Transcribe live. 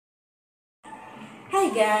Hi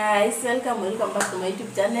guys, welcome back to my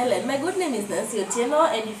YouTube channel, and my good name is Nancy Otieno,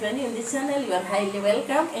 and if you are new in this channel, you are highly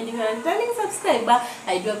welcome, and if you are a returning subscriber,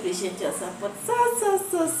 I do appreciate your support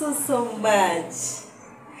so much.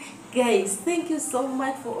 Guys, thank you so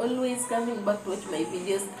much for always coming back to watch my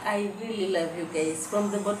videos. I really love you guys from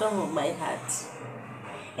the bottom of my heart.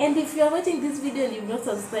 And if you are watching this video and you've not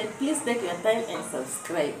subscribed, please take your time and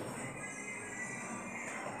subscribe.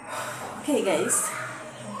 Okay guys.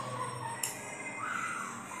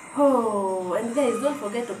 Oh, and guys, don't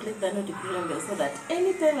forget to click the notification bell so that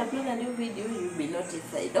anytime I upload a new video, you'll be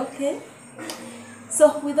notified, okay?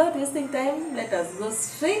 So, without wasting time, let us go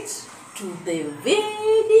straight to the video.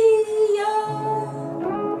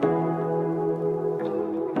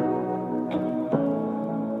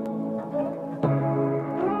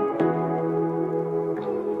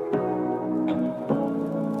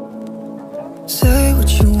 Say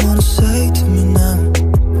what you wanna say to me now.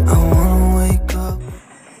 I wanna wake up.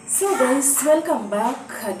 So guys, welcome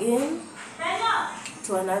back again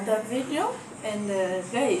to another video. And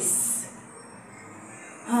guys,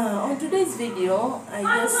 on today's video, I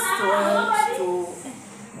just want to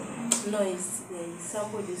noise, guys.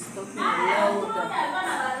 Somebody's talking louder.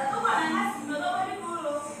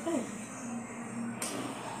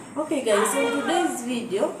 Okay guys, on today's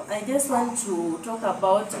video, I just want to talk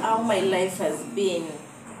about how my life has been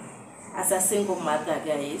as a single mother,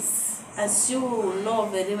 guys. As you know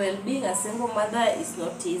very well, being a single mother is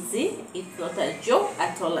not easy. It's not a joke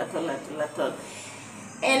at all. And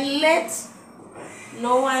let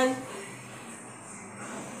no one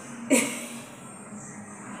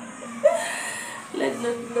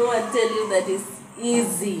no one tell you that it's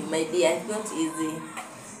easy, my dear. It's not easy.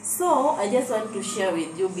 So I just want to share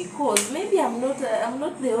with you, because maybe I'm not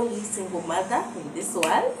the only single mother in this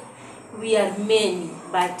world. We are many,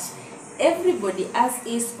 but everybody has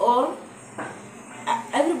his own.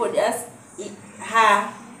 Everybody has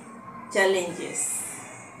her challenges.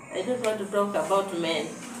 I don't want to talk about men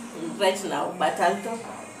right now, but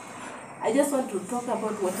I just want to talk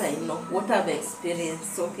about what I know, what I've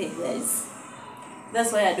experienced. Okay, guys.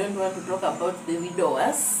 That's why I don't want to talk about the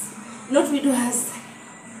widowers, not widowers.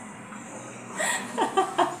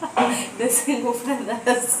 The single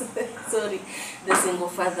fathers. Sorry, the single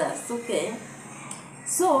fathers. Okay.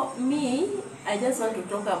 So me, I just want to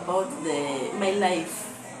talk about my life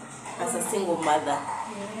as a single mother.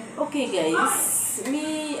 Okay guys,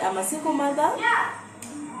 me, I'm a single mother.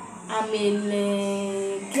 I'm in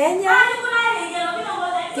Kenya.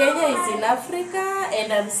 Kenya is in Africa,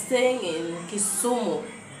 and I'm staying in Kisumu,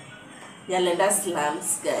 Yalenda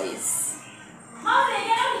slums, guys.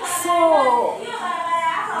 So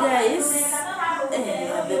guys, the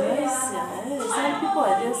noise, some people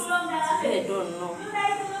are just, they don't know.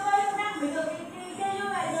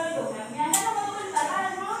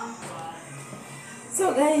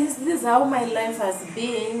 So guys, this is how my life has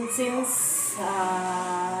been since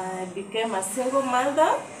I became a single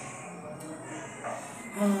mother.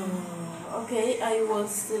 Okay, I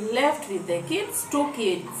was left with the kids, 2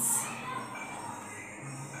 kids.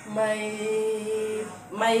 My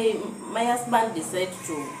husband decided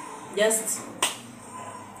to just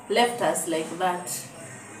left us like that.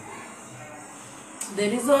 The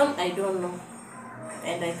reason I don't know,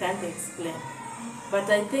 and I can't explain, but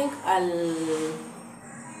I think I'll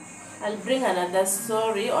bring another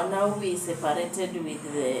story on how we separated with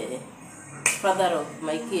the father of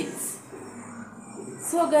my kids.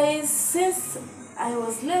 So guys, since I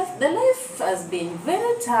was left, the life has been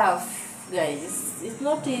very tough, guys. It's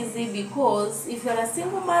not easy, because if you're a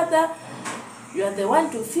single mother, you are the one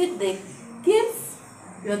to feed the kids,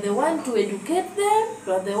 you are the one to educate them,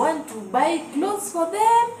 you are the one to buy clothes for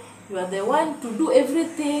them, you are the one to do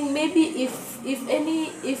everything. Maybe if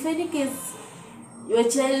any case your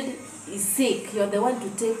child is sick, you are the one to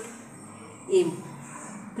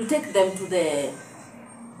take them to the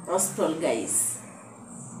hospital, guys.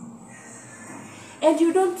 And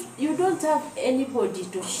you don't have anybody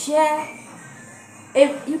to share.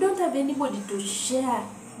 You don't have anybody to share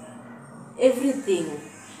everything.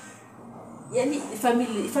 Any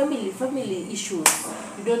family issues.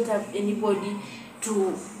 You don't have anybody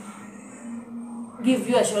to give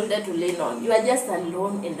you a shoulder to lean on. You are just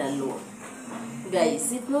alone and alone.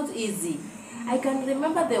 Guys, it's not easy. I can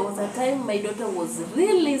remember there was a time my daughter was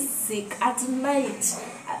really sick at night,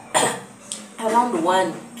 around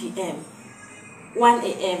 1 p.m. 1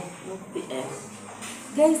 a.m. not p.m.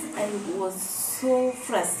 Guys, I was so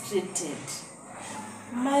frustrated.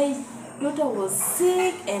 My daughter was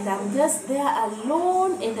sick, and I'm just there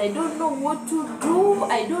alone, and I don't know what to do.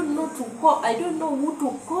 I don't know who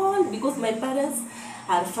to call, because my parents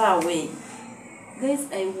are far away. Guys,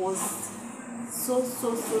 I was so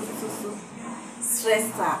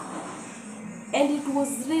stressed up, and it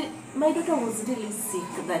was really, my daughter was really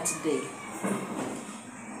sick that day.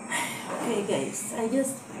 Okay guys, I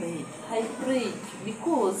just prayed. I prayed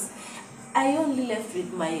because I only left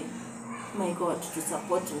with my God to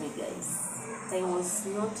support me, guys. I was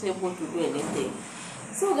not able to do anything.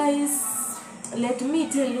 So guys, let me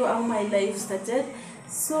tell you how my life started.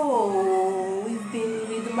 So we've been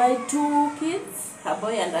with my 2 kids, a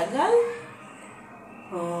boy and a girl.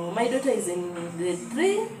 My daughter is in grade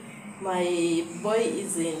 3. My boy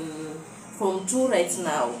is in Form 2 right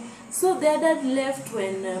now. So their dad left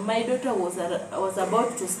when my daughter was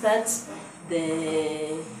about to start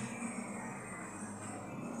the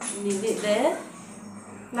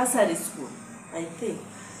nursery school, I think.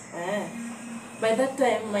 By that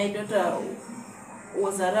time, my daughter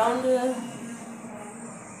was around,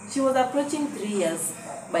 she was approaching 3 years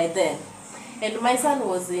by then. And my son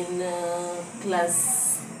was in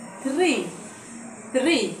class 3,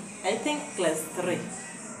 I think class 3,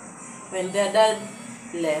 when their dad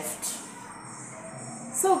left.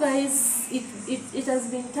 So guys, it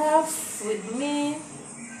has been tough with me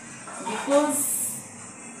because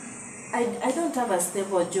I don't have a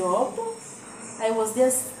stable job. I was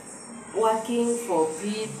just working for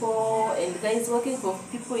people, and guys, working for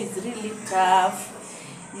people is really tough.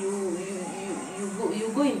 You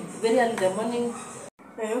go in very early in the morning.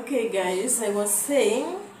 Okay guys, I was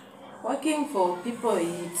saying working for people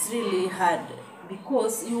it's really hard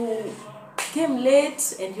because you came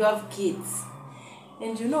late and you have kids.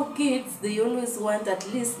 And you know, kids, they always want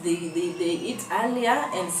at least they eat earlier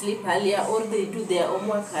and sleep earlier, or they do their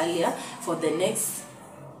homework earlier for the next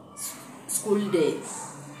school day.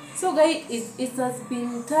 So guys, it has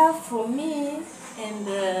been tough for me, and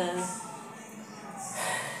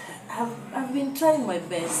I've been trying my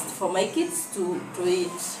best for my kids to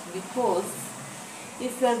eat, because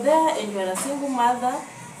if you are there and you are a single mother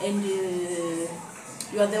and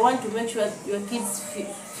you are the one to make sure your kids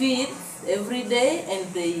feed every day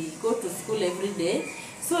and they go to school every day,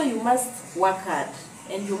 so you must work hard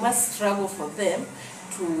and you must struggle for them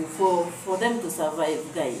for them to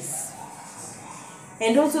survive, guys,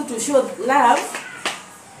 and also to show love,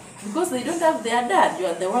 because they don't have their dad. You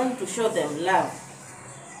are the one to show them love.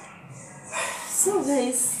 So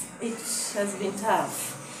guys, it has been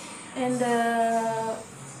tough, and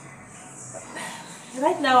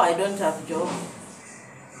right now I don't have job.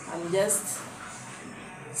 I'm just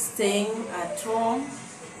staying at home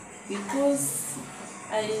because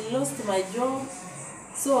I lost my job,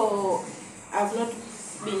 so I've not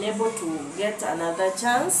been able to get another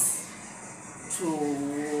chance to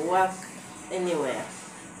work anywhere.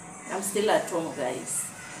 I'm still at home, guys.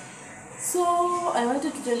 So I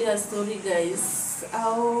wanted to tell you a story, guys,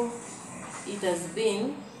 how it has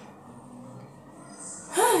been.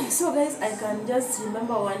 So guys, I can just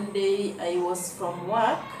remember one day I was from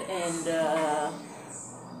work and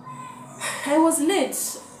I was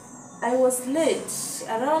late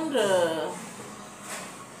around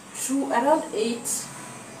around 8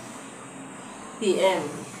 p.m.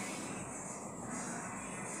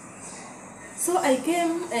 So I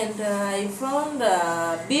came and I found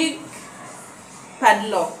a big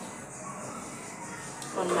padlock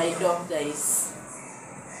on my door, guys,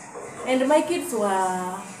 and my kids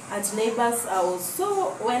were at neighbor's house.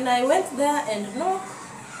 So when I went there and knocked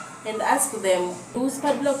and asked them, whose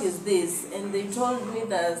padlock is this, and they told me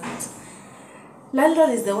that landlord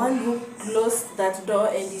is the one who closed that door,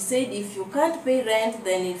 and he said if you can't pay rent,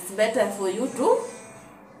 then it's better for you to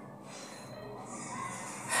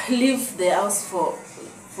leave the house for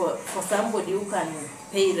somebody who can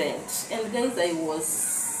pay rent. And guys, I was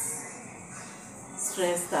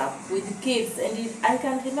stressed up with kids, and I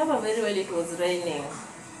can remember very well it was raining.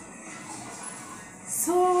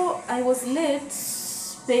 So I was late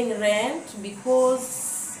paying rent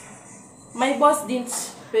because my boss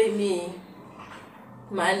didn't pay me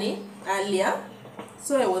money earlier,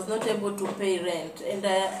 so I was not able to pay rent. And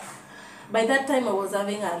by that time I was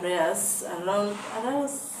having arrears around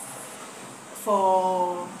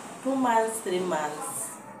for 2 months, 3 months.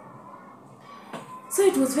 So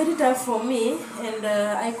it was very tough for me, and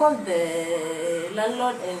I called the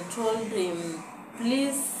landlord and told him,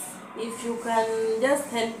 please, if you can just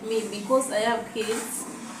help me, because I have kids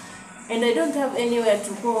and I don't have anywhere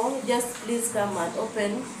to go, just please come and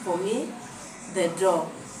open for me the door.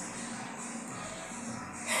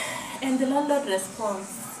 And the landlord responds,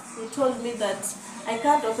 he told me that I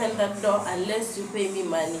can't open that door unless you pay me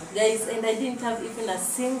money, guys, and I didn't have even a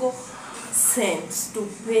single cent to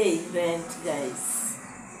pay rent, guys.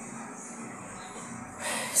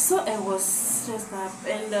 So I was stressed up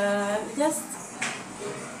and just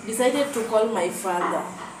decided to call my father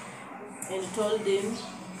and told him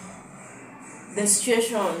the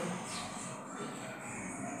situation.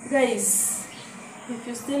 Guys, if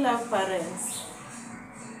you still have parents,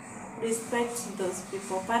 respect those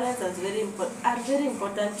people. Parents are very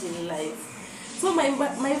important in life. So my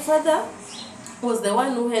father was the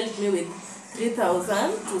one who helped me with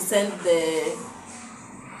 3,000 to send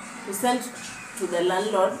to the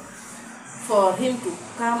landlord for him to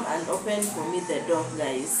come and open for me the door,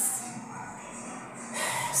 guys.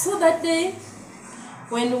 So that day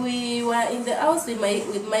when we were in the house with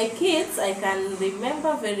my kids, I can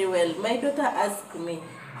remember very well, my daughter asked me,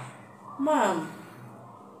 "Mom,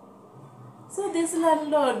 so this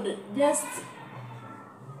landlord just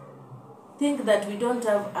think that we don't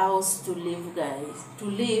have house to live, guys, to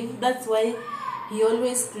live. That's why he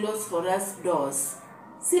always close for us doors.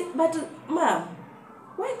 See, but Mom,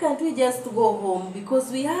 why can't we just go home?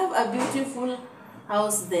 Because we have a beautiful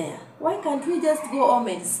house there. Why can't we just go home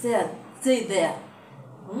and stay there?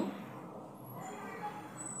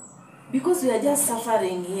 Because we are just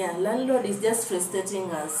suffering here. Landlord is just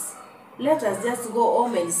frustrating us. Let us just go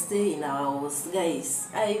home and stay in our house, guys."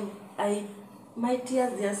 My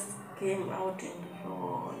tears just came out and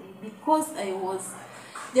all, because I was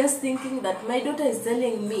just thinking that my daughter is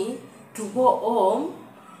telling me to go home,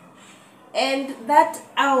 and that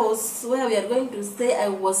house where we are going to stay, I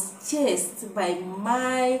was chased by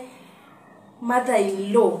my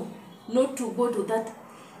mother-in-law not to go to that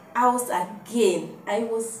house again. I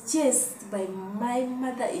was chased by my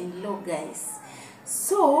mother-in-law, guys.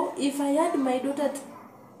 So if I had my daughter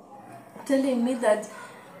telling me that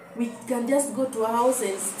we can just go to a house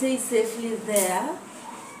and stay safely there,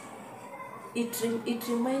 it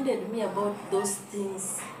reminded me about those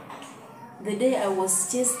things the day I was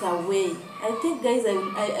chased away. I think, guys, I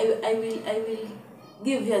will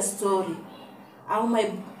give you a story how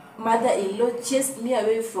my mother-in-law chased me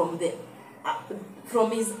away from her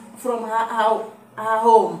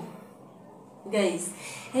home, guys,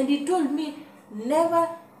 and he told me never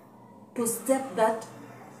to step that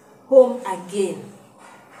home again.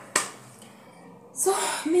 So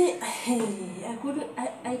me,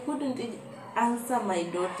 I couldn't answer my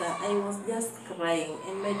daughter. I was just crying,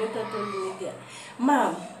 and my daughter told me,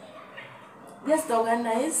 "Mom, just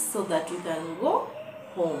organize so that we can go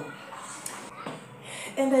home."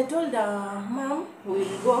 And I told her, "Mom,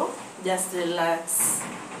 we'll go, just relax."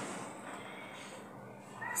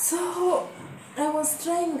 So I was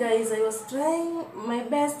trying, guys. I was trying my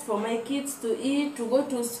best for my kids to eat, to go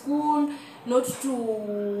to school, not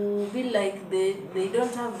to be like they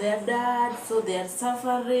don't have their dad, so they are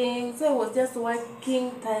suffering. So I was just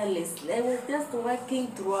working tirelessly. I was just working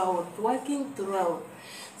throughout.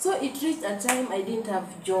 So it reached a time I didn't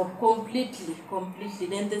have job completely,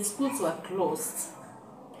 and the schools were closed.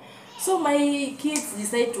 So my kids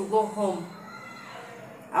decided to go home,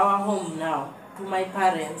 our home now, to my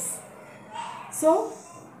parents. So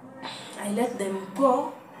I let them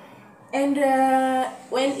go, and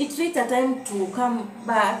when it reached a time to come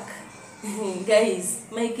back, guys,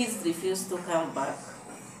 my kids refused to come back.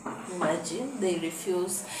 Imagine, they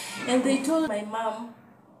refused, and they told my mom,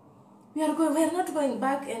 we are not going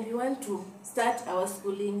back, and we want to start our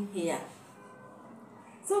schooling here."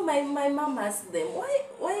 So my mom asked them,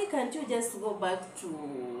 why can't you just go back to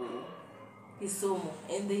Kisumu?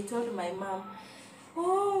 And they told my mom,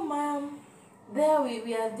 "Oh, Mom, there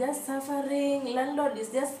we are just suffering. Landlord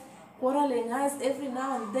is just quarreling us every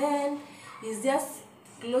now and then. He's just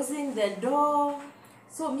closing the door.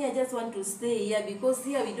 So me, I just want to stay here, because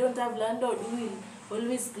here we don't have landlord who will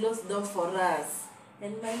always close door for us."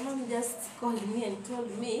 And my mom just called me and told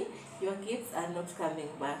me, "Your kids are not coming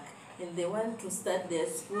back, and they want to start their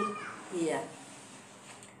school here."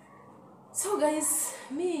 So guys,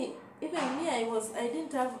 I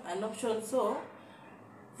didn't have an option. So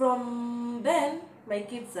from then, my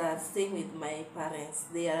kids are staying with my parents.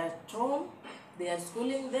 They are at home, they are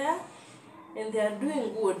schooling there, and they are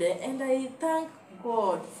doing good. And I thank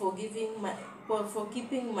God for keeping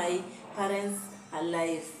my parents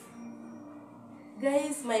alive.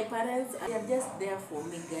 Guys, my parents are just there for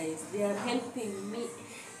me, guys. They are helping me.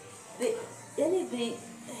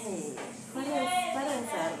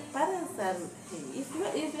 Parents are. If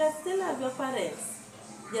you still have your parents,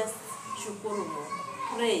 just shukuru,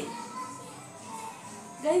 pray.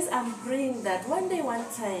 Guys, I'm praying that one day, one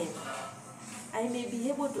time, I may be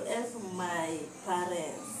able to help my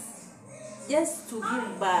parents, just to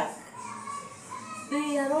give back.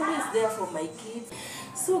 They are always there for my kids.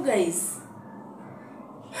 So guys,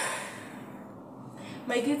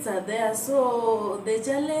 my kids are there. So the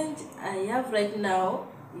challenge I have right now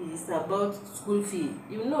is about school fee.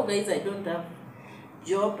 You know, guys, I don't have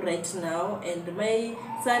job right now, and my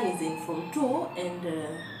son is in Form 2, and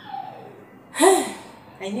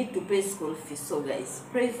I need to pay school fees. So guys,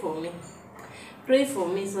 pray for me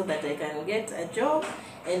so that I can get a job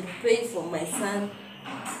and pay for my son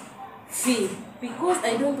fee, because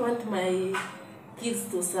I don't want my kids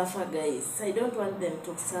to suffer, guys. I don't want them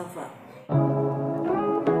to suffer.